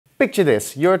Picture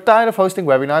this, you're tired of hosting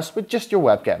webinars with just your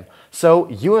webcam. So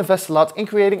you invest a lot in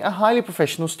creating a highly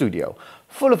professional studio.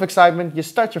 Full of excitement, you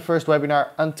start your first webinar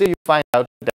until you find out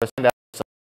that there's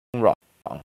something wrong.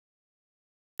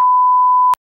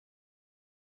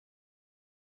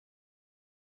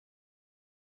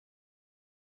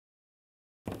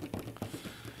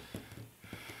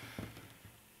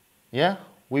 Yeah,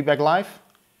 we back live?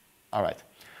 All right.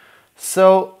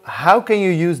 So how can you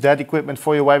use that equipment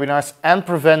for your webinars and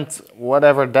prevent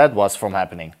whatever that was from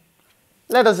happening?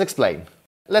 Let us explain.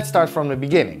 Let's start from the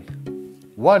beginning.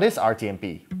 What is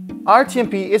RTMP?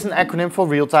 RTMP is an acronym for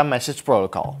Real-Time Message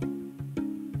Protocol.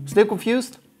 Still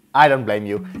confused? I don't blame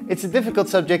you. It's a difficult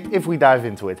subject if we dive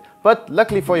into it, but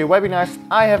luckily for your webinars,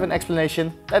 I have an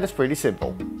explanation that is pretty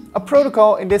simple. A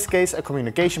protocol, in this case a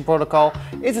communication protocol,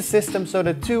 is a system so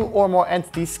that two or more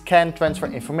entities can transfer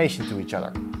information to each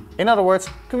other. In other words,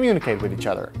 communicate with each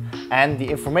other. And the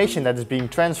information that is being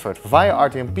transferred via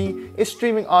RTMP is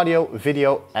streaming audio,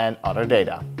 video and other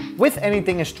data. With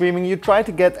anything in streaming, you try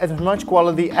to get as much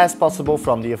quality as possible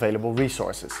from the available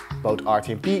resources. Both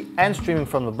RTMP and streaming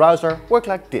from the browser work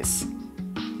like this.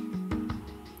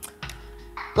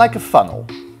 Like a funnel.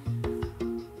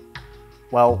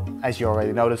 Well, as you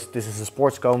already noticed, this is a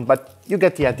sports cone, but you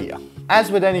get the idea.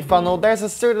 As with any funnel, there's a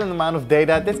certain amount of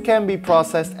data that can be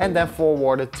processed and then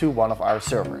forwarded to one of our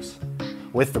servers.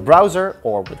 With the browser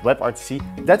or with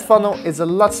WebRTC, that funnel is a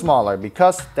lot smaller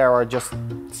because there are just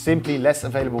simply less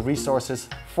available resources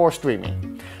for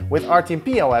streaming. With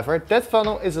RTMP, however, that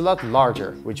funnel is a lot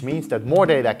larger, which means that more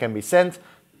data can be sent,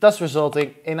 thus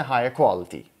resulting in a higher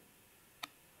quality.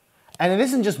 And it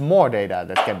isn't just more data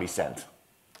that can be sent.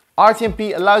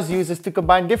 RTMP allows users to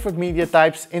combine different media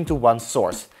types into one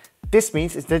source. This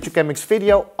means that you can mix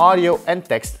video, audio and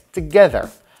text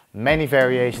together. Many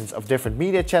variations of different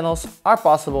media channels are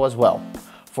possible as well.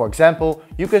 For example,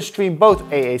 you can stream both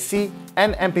AAC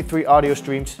and MP3 audio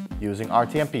streams using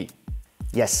RTMP.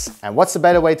 Yes, and what's a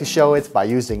better way to show it by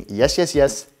using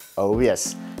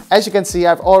OBS. As you can see,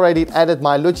 I've already added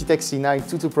my Logitech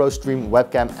C9 Pro Stream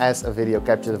webcam as a video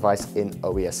capture device in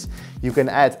OBS. You can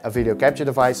add a video capture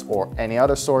device or any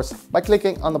other source by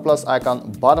clicking on the plus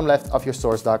icon bottom left of your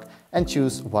source dock and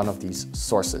choose one of these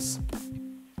sources.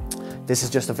 This is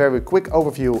just a very quick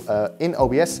overview in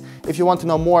OBS. If you want to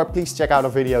know more, please check out a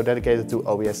video dedicated to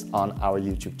OBS on our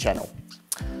YouTube channel.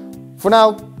 For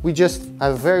now, we just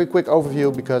have a very quick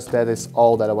overview because that is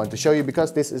all that I want to show you,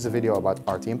 because this is a video about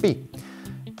RTMP.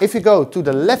 If you go to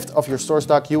the left of your source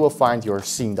dock, you will find your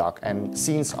scene dock, and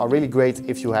scenes are really great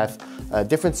if you have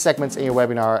different segments in your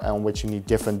webinar on which you need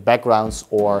different backgrounds,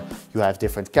 or you have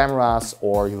different cameras,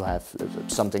 or you have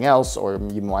something else, or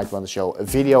you might want to show a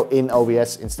video in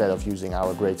OBS instead of using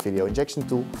our great video injection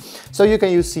tool. So you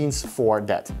can use scenes for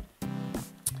that.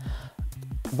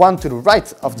 One to the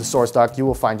right of the source dock, you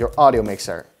will find your audio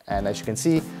mixer, and as you can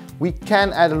see, we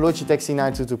can add a Logitech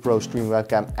C9 Pro Stream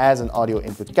webcam as an audio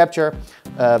input capture,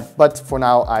 but for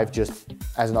now I've just,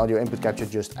 as an audio input capture,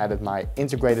 just added my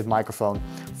integrated microphone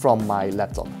from my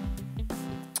laptop.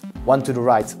 One to the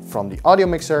right from the audio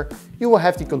mixer, you will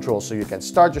have the controls, so you can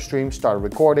start your stream, start a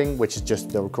recording, which is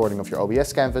just the recording of your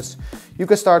OBS canvas. You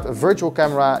can start a virtual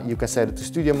camera, you can set it to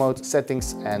studio mode,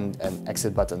 settings and an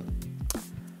exit button.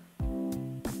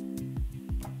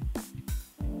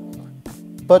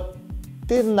 But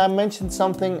didn't I mention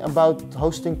something about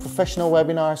hosting professional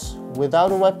webinars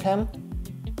without a webcam?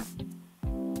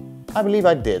 I believe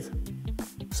I did.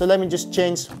 So let me just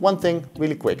change one thing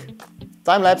really quick.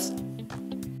 Time lapse.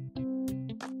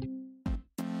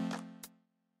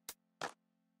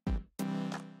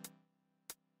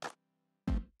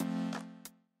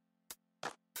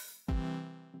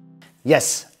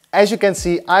 Yes. As you can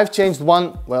see, I've changed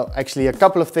a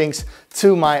couple of things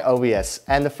to my OBS.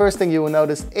 And the first thing you will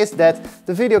notice is that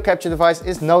the video capture device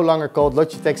is no longer called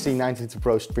Logitech C9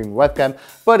 Pro Stream webcam,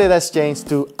 but it has changed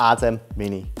to ATEM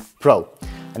Mini Pro.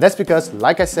 And that's because,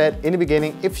 like I said in the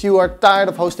beginning, if you are tired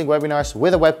of hosting webinars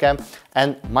with a webcam,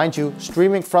 and mind you,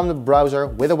 streaming from the browser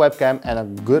with a webcam and a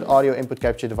good audio input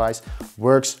capture device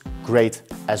works great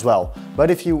as well.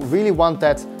 But if you really want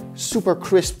that super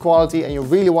crisp quality and you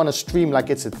really want to stream like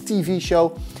it's a TV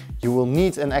show, you will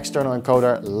need an external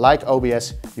encoder like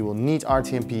OBS, you will need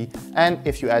RTMP, and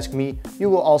if you ask me, you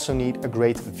will also need a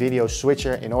great video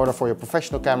switcher in order for your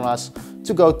professional cameras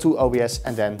to go to OBS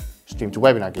and then stream to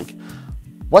WebinarGeek.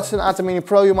 What's an ATEM Mini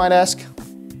Pro, you might ask?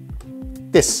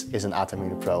 This is an ATEM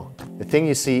Mini Pro, the thing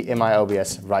you see in my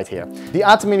OBS right here. The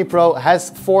ATEM Mini Pro has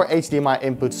 4 HDMI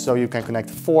inputs, so you can connect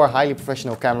 4 highly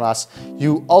professional cameras.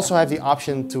 You also have the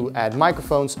option to add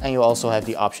microphones, and you also have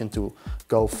the option to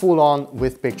go full on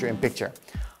with picture-in-picture.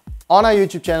 On our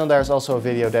YouTube channel there's also a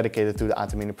video dedicated to the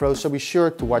AT Mini Pro, so be sure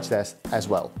to watch that as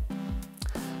well.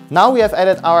 Now we have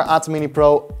added our AT Mini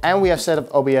Pro and we have set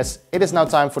up OBS, it is now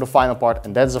time for the final part,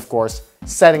 and that is of course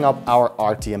setting up our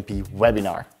RTMP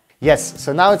webinar. Yes,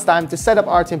 so now it's time to set up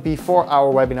RTMP for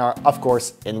our webinar, of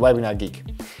course in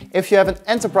WebinarGeek. If you have an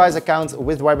enterprise account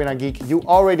with WebinarGeek, you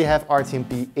already have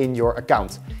RTMP in your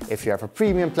account. If you have a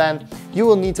premium plan, you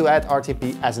will need to add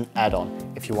RTMP as an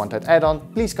add-on. If you want that add-on,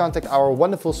 please contact our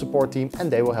wonderful support team and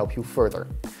they will help you further.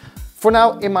 For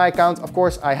now, in my account, of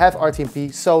course, I have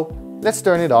RTMP, so let's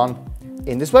turn it on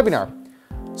in this webinar.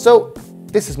 So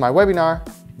this is my webinar.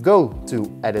 Go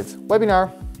to Edit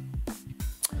Webinar.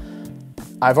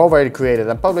 I've already created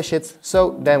and published it,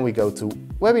 so then we go to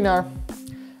Webinar.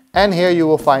 And here you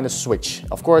will find a switch.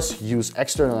 Of course, use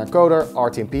external encoder,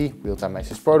 RTMP, real-time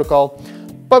message protocol.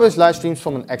 Publish live streams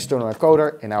from an external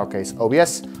encoder, in our case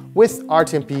OBS, with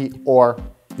RTMP, or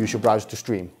use your browser to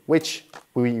stream, which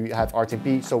we have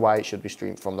RTMP, so why should we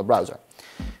stream from the browser?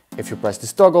 If you press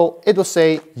this toggle, it will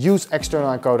say use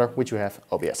external encoder, which we have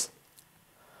OBS.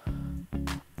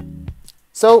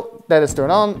 So that is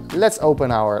turned on. Let's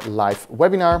open our live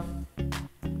webinar.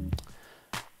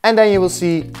 And then you will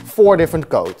see 4 different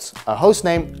codes: a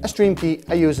hostname, a stream key,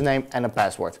 a username and a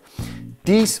password.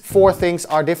 These 4 things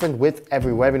are different with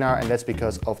every webinar, and that's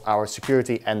because of our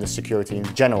security and the security in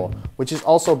general, which is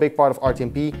also a big part of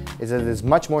RTMP, is that it is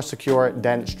much more secure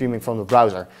than streaming from the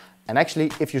browser. And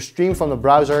actually, if you stream from the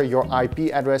browser, your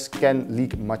IP address can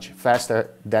leak much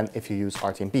faster than if you use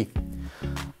RTMP.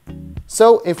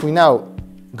 So if we now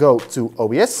go to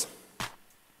OBS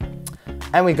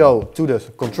and we go to the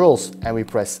controls and we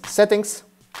press settings,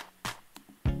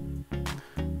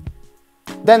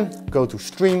 then go to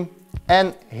stream,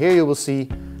 and here you will see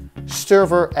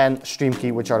server and stream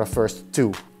key, which are the first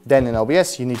 2. Then in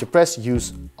OBS you need to press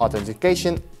use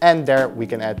authentication, and there we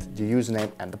can add the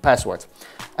username and the password.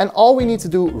 And all we need to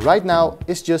do right now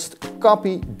is just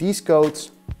copy these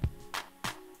codes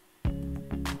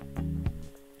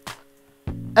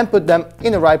and put them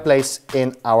in the right place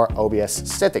in our OBS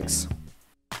settings.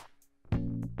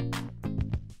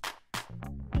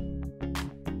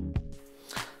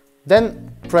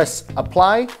 Then press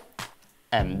apply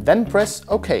and then press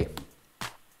OK.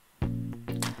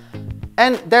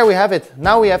 And there we have it.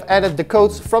 Now we have added the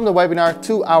codes from the webinar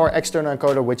to our external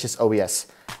encoder, which is OBS.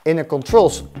 In the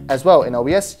controls as well in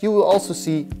OBS, you will also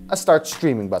see a start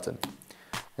streaming button.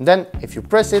 And then if you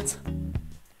press it,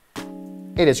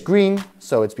 it is green,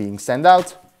 so it's being sent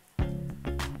out.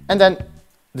 And then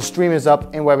the stream is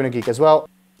up in WebinarGeek as well.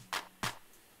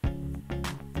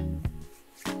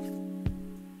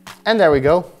 And there we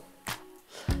go.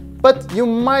 But you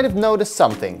might have noticed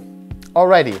something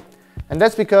already. And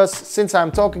that's because since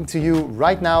I'm talking to you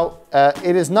right now,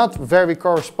 it is not very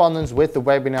correspondence with the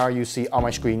webinar you see on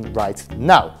my screen right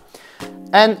now.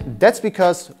 And that's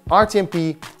because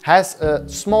RTMP has a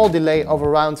small delay of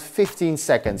around 15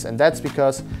 seconds. And that's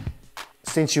because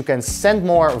since you can send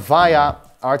more via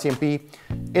RTMP,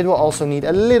 it will also need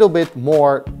a little bit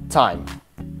more time.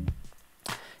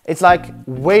 It's like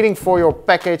waiting for your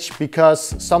package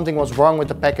because something was wrong with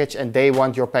the package and they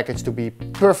want your package to be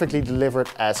perfectly delivered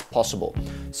as possible.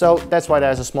 So that's why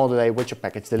there's a small delay with your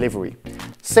package delivery.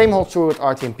 Same holds true with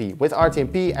RTMP. With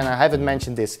RTMP, and I haven't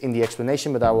mentioned this in the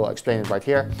explanation, but I will explain it right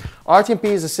here. RTMP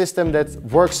is a system that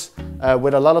works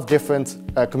with a lot of different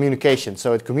communication.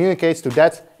 So it communicates to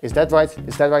that. Is that right?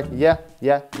 Is that right? Yeah.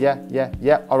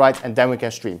 All right, and then we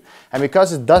can stream. And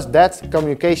because it does that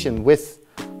communication with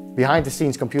behind the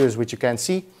scenes computers, which you can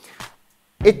see,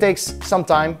 it takes some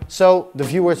time, so the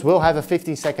viewers will have a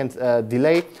 15-second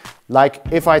delay. Like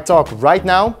if I talk right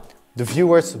now, the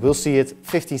viewers will see it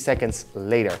 15 seconds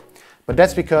later. But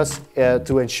that's because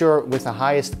to ensure with the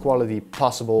highest quality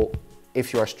possible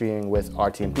if you are streaming with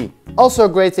RTMP. Also a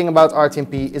great thing about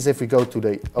RTMP is if we go to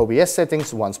the OBS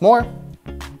settings once more,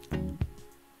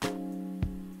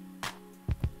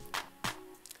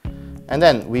 and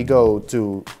then we go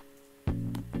to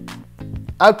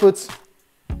output.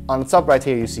 On the top right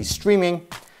here you see streaming,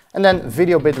 and then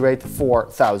video bitrate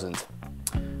 4000.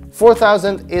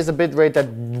 4000 is a bitrate that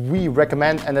we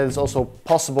recommend, and that is also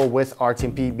possible with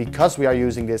RTMP because we are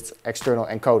using this external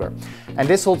encoder. And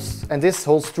this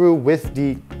holds true with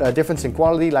the difference in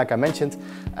quality, like I mentioned,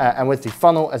 and with the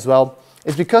funnel as well.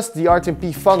 It's because the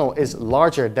RTMP funnel is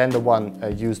larger than the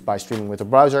one used by streaming with a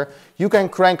browser. You can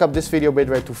crank up this video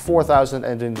bitrate to 4000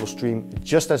 and it will stream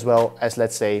just as well as,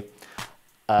 let's say,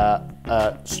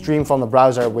 stream from the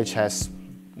browser which has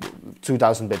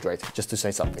 2000 bitrate, just to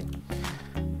say something.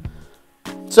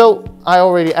 So I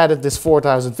already added this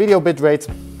 4000 video bitrate,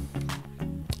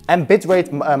 And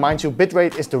bitrate, mind you,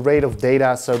 bitrate is the rate of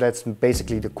data, so that's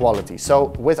basically the quality.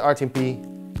 So with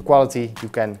RTMP, the quality you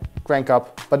can crank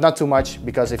up, but not too much,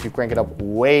 because if you crank it up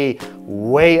way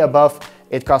above,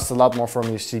 it costs a lot more from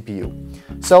your CPU.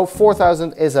 So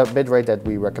 4000 is a bitrate that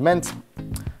we recommend.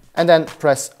 And then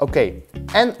press OK.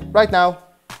 And right now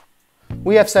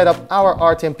we have set up our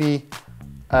RTMP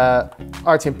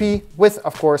with,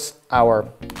 of course, our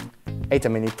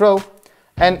ATEM Mini Pro.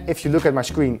 And if you look at my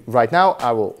screen right now,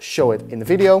 I will show it in the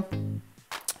video.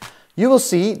 You will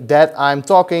see that I'm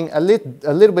talking a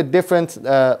little bit different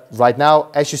right now,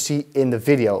 as you see in the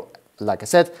video. Like I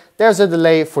said, there's a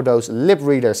delay for those lip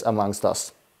readers amongst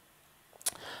us.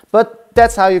 But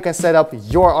that's how you can set up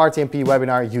your RTMP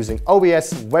webinar using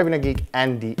OBS, WebinarGeek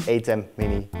and the ATEM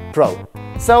Mini Pro.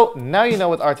 So now you know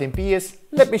what RTMP is,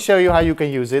 let me show you how you can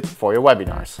use it for your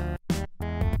webinars.